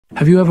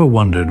Have you ever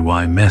wondered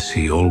why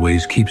Messi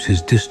always keeps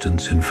his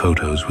distance in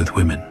photos with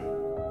women?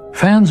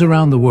 Fans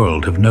around the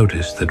world have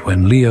noticed that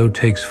when Leo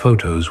takes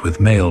photos with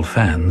male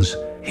fans,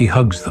 he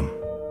hugs them.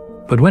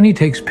 But when he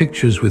takes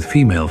pictures with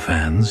female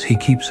fans, he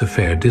keeps a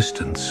fair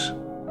distance.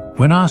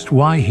 When asked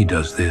why he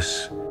does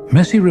this,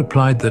 Messi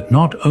replied that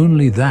not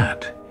only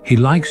that, he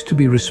likes to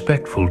be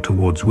respectful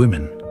towards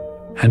women,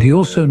 and he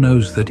also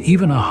knows that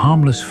even a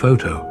harmless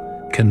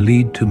photo can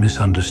lead to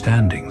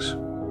misunderstandings.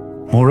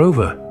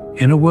 Moreover,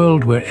 in a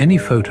world where any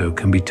photo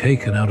can be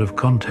taken out of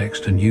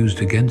context and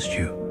used against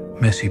you,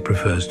 Messi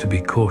prefers to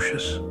be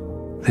cautious.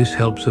 This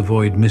helps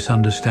avoid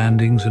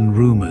misunderstandings and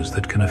rumors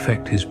that can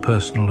affect his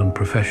personal and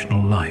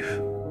professional life.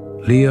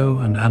 Leo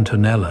and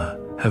Antonella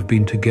have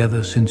been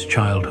together since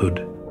childhood,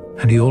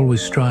 and he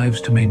always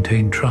strives to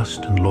maintain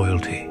trust and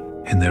loyalty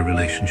in their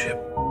relationship.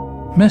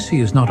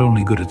 Messi is not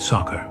only good at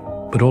soccer,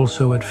 but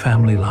also at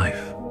family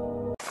life.